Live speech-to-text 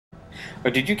Oh,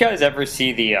 did you guys ever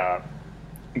see the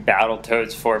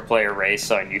Battletoads 4-player race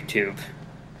on YouTube?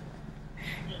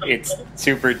 It's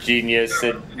Super Genius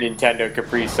and Nintendo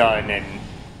Capri Sun and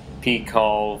Peak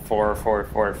Hull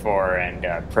 4444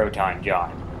 and Proton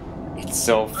John. It's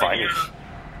so funny.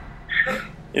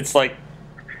 It's like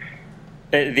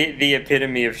the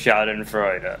epitome of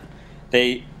Schadenfreude.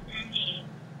 They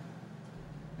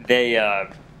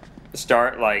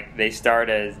start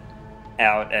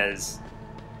out as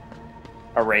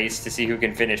a race to see who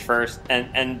can finish first,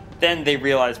 and then they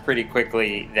realize pretty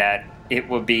quickly that it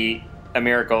would be a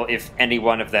miracle if any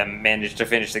one of them managed to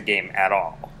finish the game at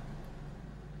all.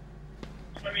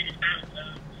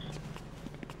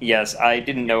 Yes, I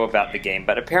didn't know about the game,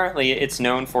 but apparently it's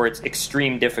known for its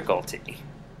extreme difficulty.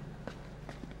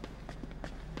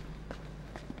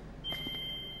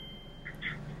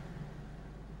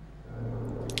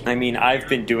 I mean, I've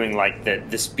been doing like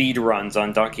the speed runs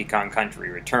on Donkey Kong Country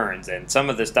Returns, and some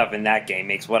of the stuff in that game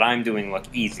makes what I'm doing look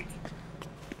easy.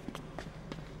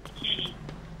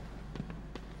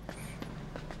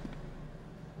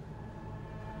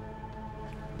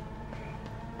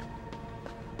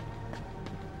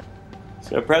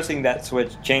 So pressing that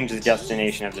switch changes the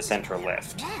destination of the central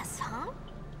lift. Yes, huh?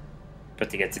 But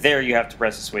to get to there, you have to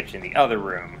press a switch in the other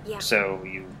room, Yeah. so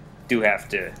you do have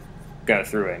to go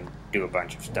through and do a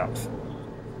bunch of stuff.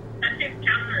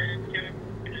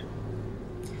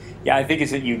 Yeah, I think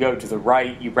it's that you go to the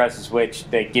right, you press a switch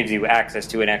that gives you access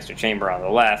to an extra chamber on the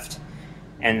left,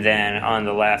 and then on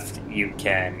the left you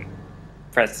can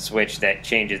press the switch that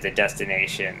changes the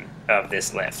destination of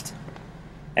this lift.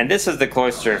 And this is the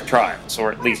Cloister of Trials,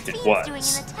 or at least it was. Doing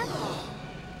in the temple?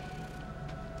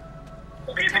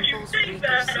 Okay, but you think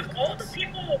that of all the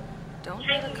people Don't let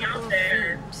a hanging couple out of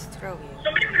there, fiends throw you.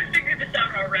 somebody would have figured this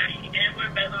out already, and it would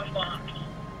have been unlocked.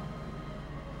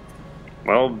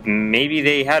 Well, maybe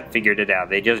they had figured it out.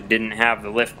 They just didn't have the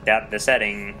lift at the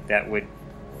setting that would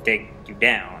take you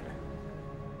down.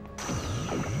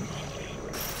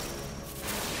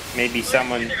 Maybe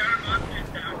someone... There are monsters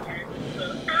down here,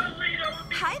 so probably don't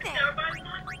be Hi freaked there. out by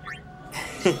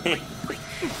monsters.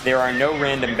 There are no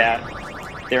random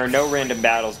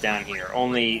battles down here.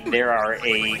 Only there are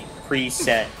a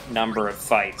preset number of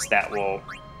fights that will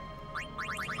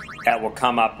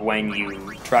come up when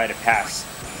you try to pass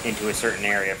into a certain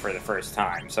area for the first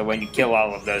time. So when you kill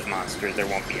all of those monsters, there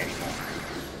won't be any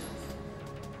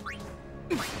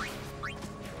more.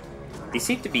 These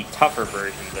seem to be tougher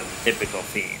versions of the typical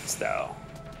Fiends, though.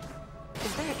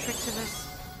 Is there a trick to this?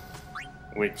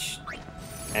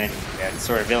 And that's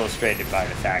sort of illustrated by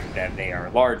the fact that they are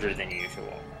larger than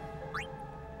usual.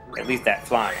 At least that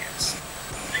fly is.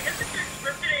 I guess if you're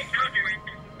scripted encounter in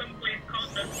some place called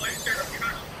the Cloister of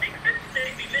Trials, makes sense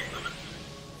they be missing them.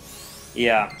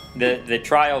 Yeah, the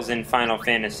trials in Final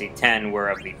Fantasy X were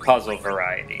of the puzzle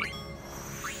variety.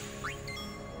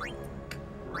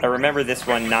 I remember this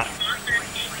one not...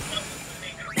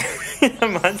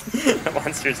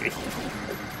 Monsters eat.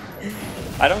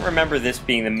 I don't remember this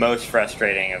being the most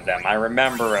frustrating of them. I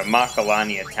remember a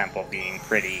Makalania temple being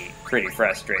pretty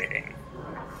frustrating.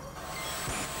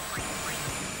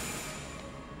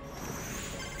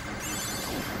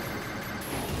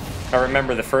 I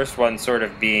remember the first one sort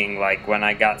of being like, when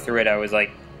I got through it, I was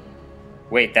like,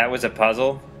 wait, that was a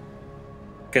puzzle?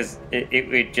 Because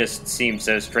it just seemed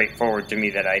so straightforward to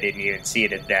me that I didn't even see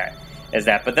it as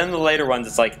that. But then the later ones,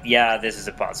 it's like, yeah, this is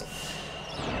a puzzle.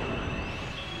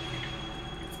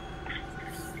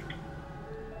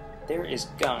 There is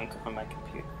gunk on my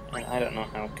computer, and I don't know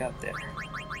how it got there.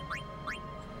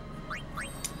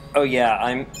 Oh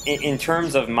yeah, in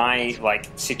terms of my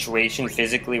situation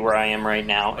physically where I am right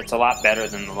now, it's a lot better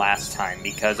than the last time,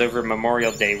 because over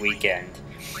Memorial Day weekend,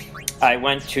 I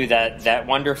went to that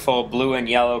wonderful blue and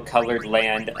yellow colored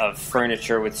land of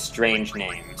furniture with strange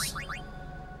names.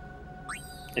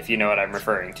 If you know what I'm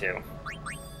referring to.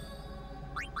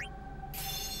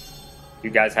 You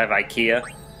guys have IKEA? I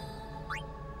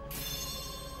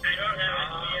don't have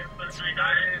idea, but I know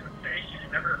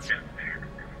it's never been there.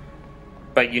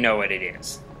 But you know what it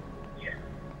is. Yeah.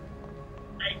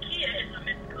 IKEA is a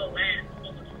mythical land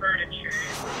full of furniture.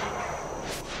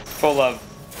 Full of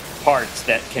parts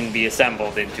that can be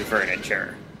assembled into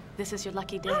furniture. This is your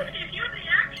lucky day. But if you're the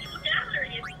actual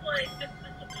gallery, it's like this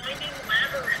winding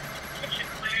labyrinth of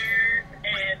kitchenware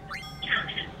and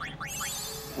couches.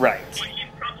 Right. Which you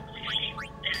probably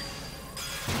shaped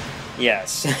death.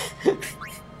 Yes.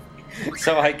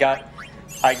 So I got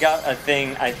a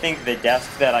thing. I think the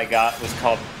desk that I got was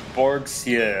called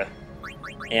Borgsieu,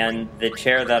 and the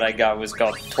chair that I got was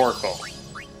called Torkel.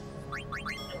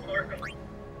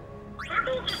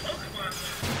 Tortle's a Pokemon.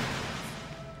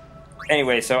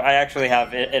 anyway, so I actually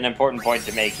have an important point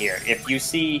to make here. If you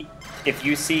see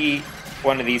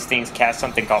one of these things cast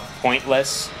something called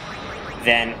Pointless,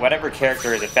 then whatever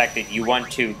character is affected, you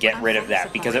want to get rid of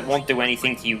that, because it won't do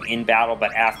anything to you in battle,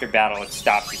 but after battle it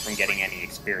stops you from getting any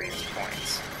experience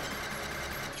points.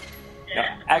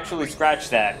 Now, actually, scratch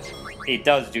that. It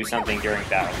does do something during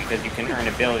battle, because you can earn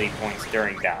ability points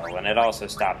during battle, and it also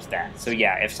stops that. So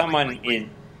yeah, if someone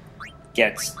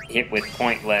gets hit with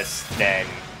Pointless, then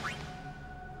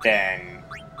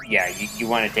yeah, you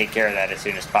want to take care of that as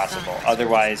soon as possible.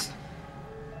 Otherwise,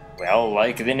 well,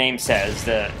 like the name says,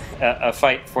 a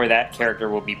fight for that character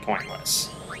will be pointless.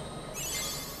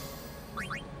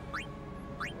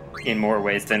 In more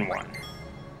ways than one.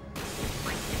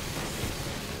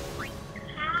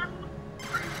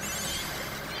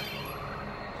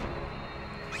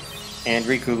 And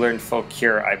Riku learned Full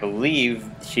Cure. I believe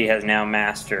she has now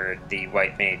mastered the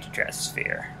White Mage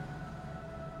Dressphere.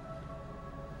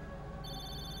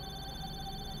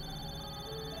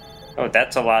 Oh,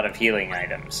 that's a lot of healing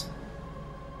items.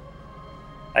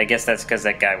 I guess that's because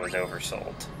that guy was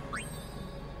oversold.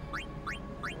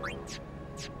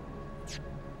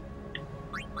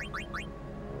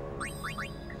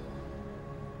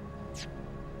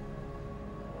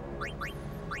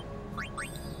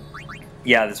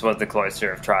 Yeah, this was the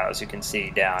Cloister of Trials. You can see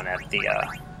down at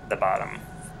the bottom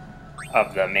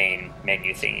of the main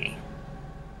menu thingy.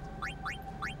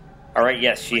 Alright,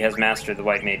 yes, she has mastered the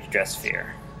White Mage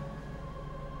Dressphere.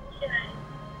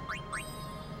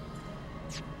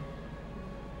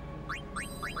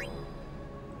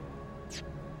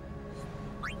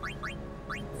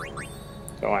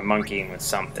 So I'm monkeying with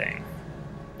something.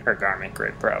 Her garment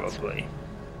grid, probably.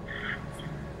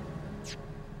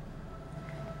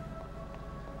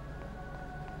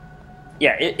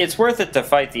 Yeah, it's worth it to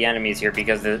fight the enemies here,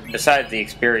 because besides the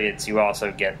experience, you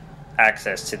also get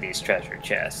access to these treasure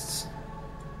chests.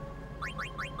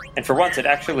 And for once, it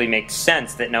actually makes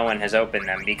sense that no one has opened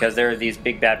them, because there are these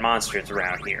big bad monsters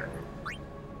around here.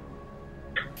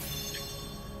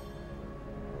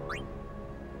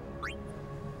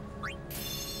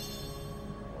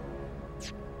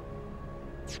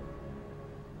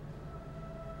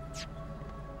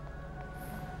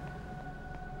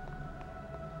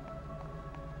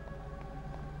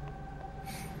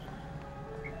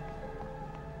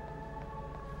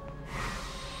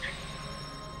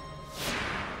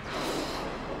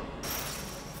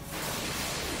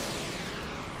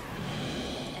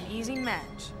 Easy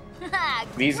match.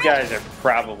 These guys are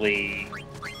probably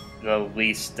the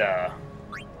least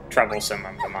troublesome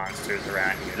of the monsters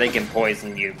around here. They can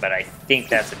poison you, but I think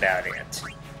that's about it.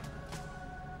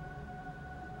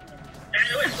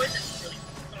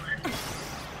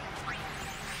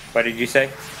 What did you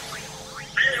say?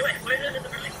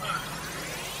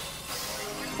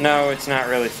 No, it's not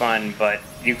really fun, but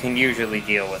you can usually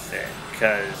deal with it,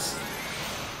 because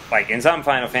like, in some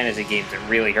Final Fantasy games it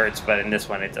really hurts, but in this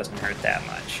one it doesn't hurt that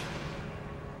much.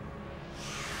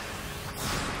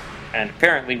 And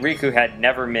apparently Riku had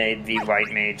never made the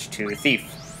White Mage to Thief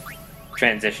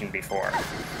transition before.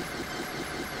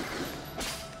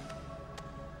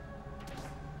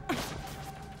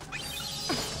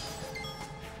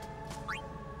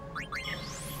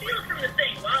 Steal from the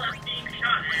thing while I'm being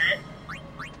shot at.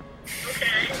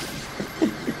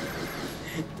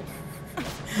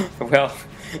 Okay. Well,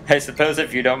 I suppose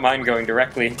if you don't mind going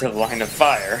directly into the line of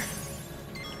fire.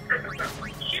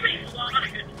 She makes a lot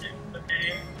of good decisions,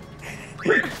 okay?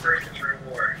 Risk versus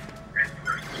reward. Risk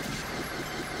versus.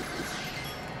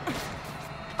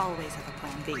 Always have a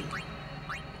plan B.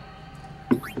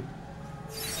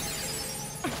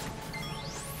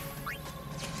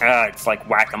 It's like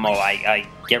whack-a-mole. I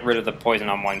get rid of the poison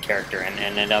on one character,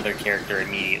 and another character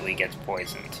immediately gets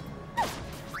poisoned.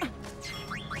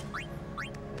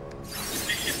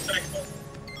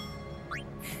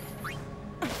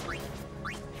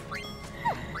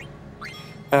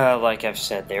 Like I've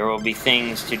said, there will be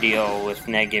things to deal with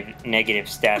negative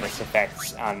status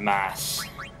effects en masse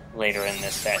later in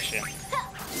this session.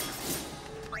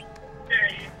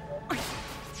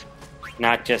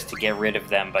 Not just to get rid of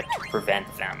them, but to prevent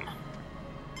them.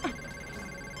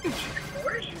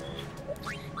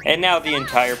 And now the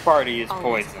entire party is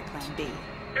poisoned.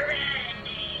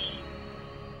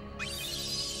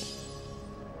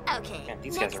 Okay. Man,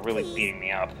 these guys are really beating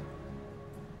me up.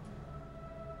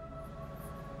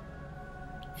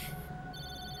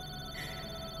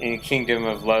 In Kingdom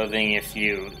of Loathing, if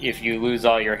you lose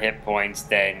all your hit points,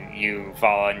 then you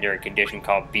fall under a condition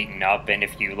called beaten up, and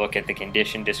if you look at the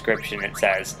condition description, it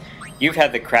says, you've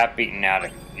had the crap beaten out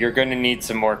of you. You're gonna need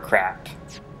some more crap.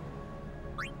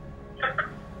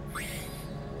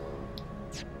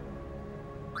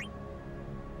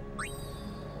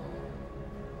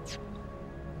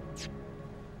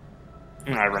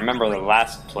 I remember the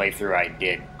last playthrough I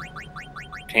did,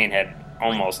 Payne had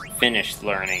almost finished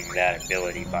learning that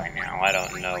ability by now. I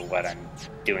don't know what I'm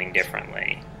doing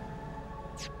differently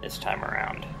this time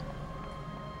around.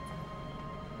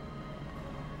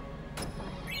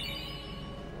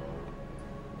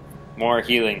 More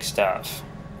healing stuff.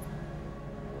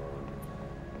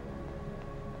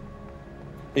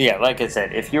 Yeah, like I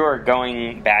said, if you're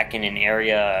going back in an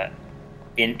area,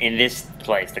 in this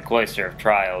place, the Cloister of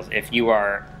Trials, if you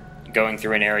are going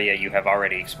through an area you have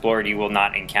already explored, you will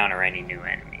not encounter any new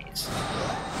enemies.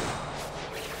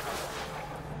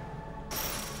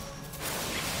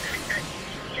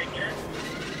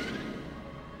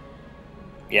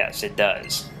 Yes, it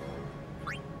does.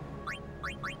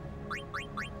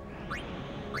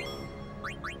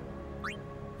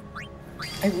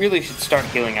 I really should start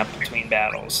healing up between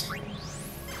battles.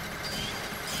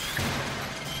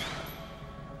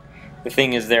 The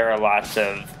thing is, there are lots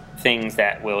of things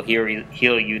that will heal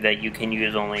you that you can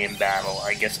use only in battle.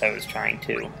 I guess I was trying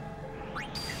to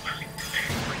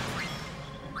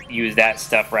use that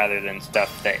stuff rather than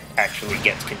stuff that actually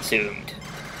gets consumed.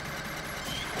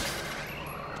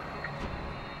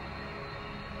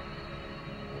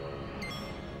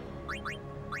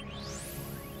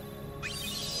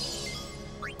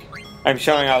 I'm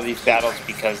showing all these battles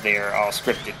because they are all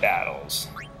scripted battles,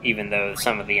 even though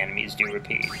some of the enemies do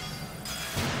repeat.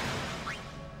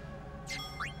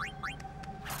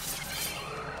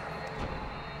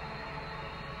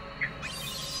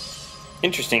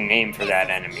 Interesting name for that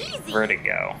enemy,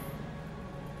 Vertigo.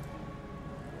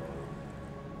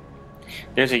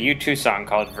 There's a U2 song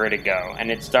called Vertigo,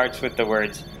 and it starts with the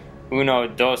words Uno,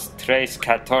 dos, tres,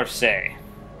 catorce.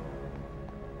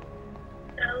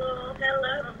 Hello,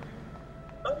 hello.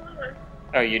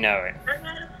 Oh, you know it. I'm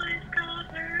at a place called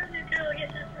Vertigo.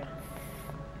 Yes,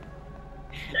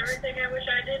 it's everything I wish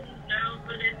I didn't know,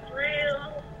 but it's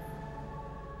real.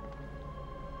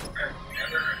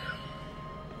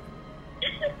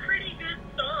 It's a pretty good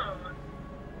song.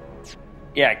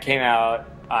 Yeah, it came out,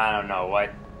 I don't know,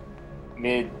 what,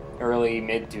 early,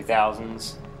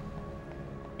 mid-2000s?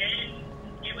 And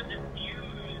it was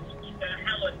abused the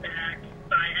hell and back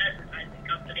by advertising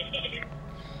companies.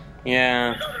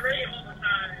 Yeah. It was on the radio all the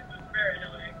time. It was very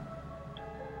annoying.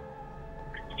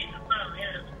 It's a song,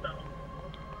 yeah, it's a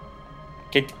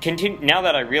song. Now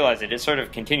that I realize it, it sort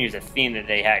of continues a theme that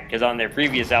they had, because on their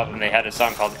previous album they had a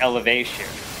song called Elevation,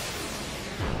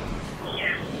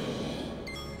 Yeah.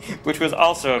 which was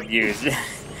also abused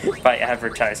by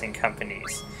advertising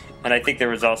companies. And I think there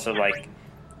was also, like,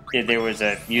 there was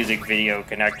a music video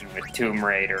connected with Tomb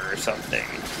Raider or something.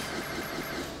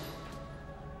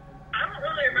 I don't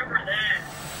really remember that.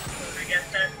 I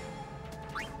guess that's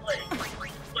like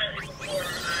slightly before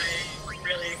I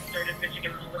really started bitching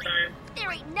him all the time.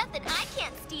 There ain't nothing I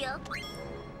can't steal.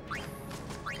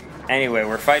 Anyway,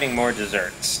 we're fighting more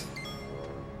desserts.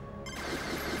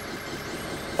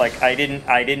 Like, I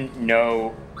didn't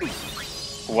know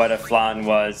what a flan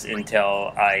was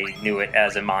until I knew it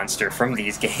as a monster from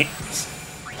these games.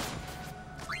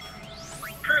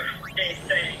 Proof, they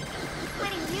say. What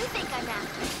do you think I'm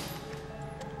after?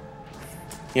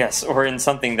 Yes, or in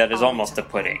something that is almost a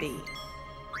pudding.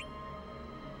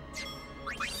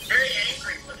 Very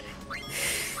angry pudding.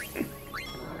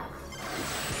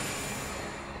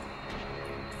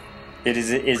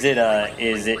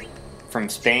 Is it from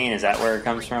Spain? Is that where it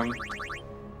comes from?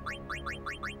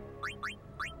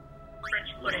 French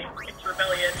pudding. It's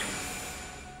rebellious.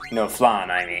 No, flan,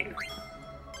 I mean.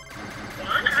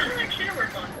 Flan? I don't actually know where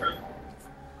flan's from.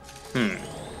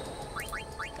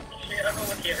 Shit, I'll go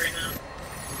look at it right now.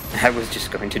 I was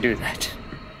just going to do that.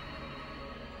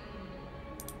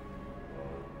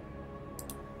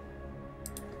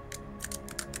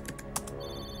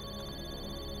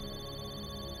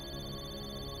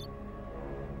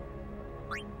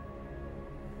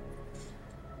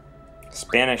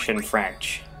 Spanish and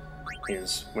French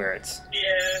is where it's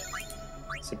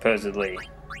supposedly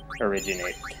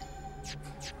originated.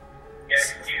 Yeah,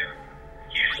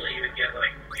 usually you would get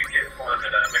flan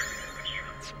at a Mexican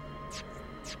Machina.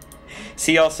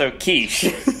 See also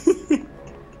quiche.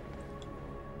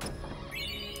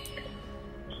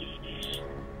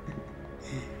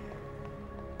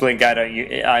 Blink,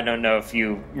 I don't know if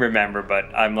you remember, but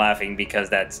I'm laughing because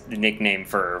that's the nickname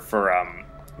for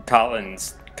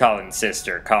Colin's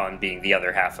sister, Colin being the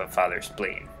other half of Father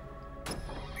Spleen.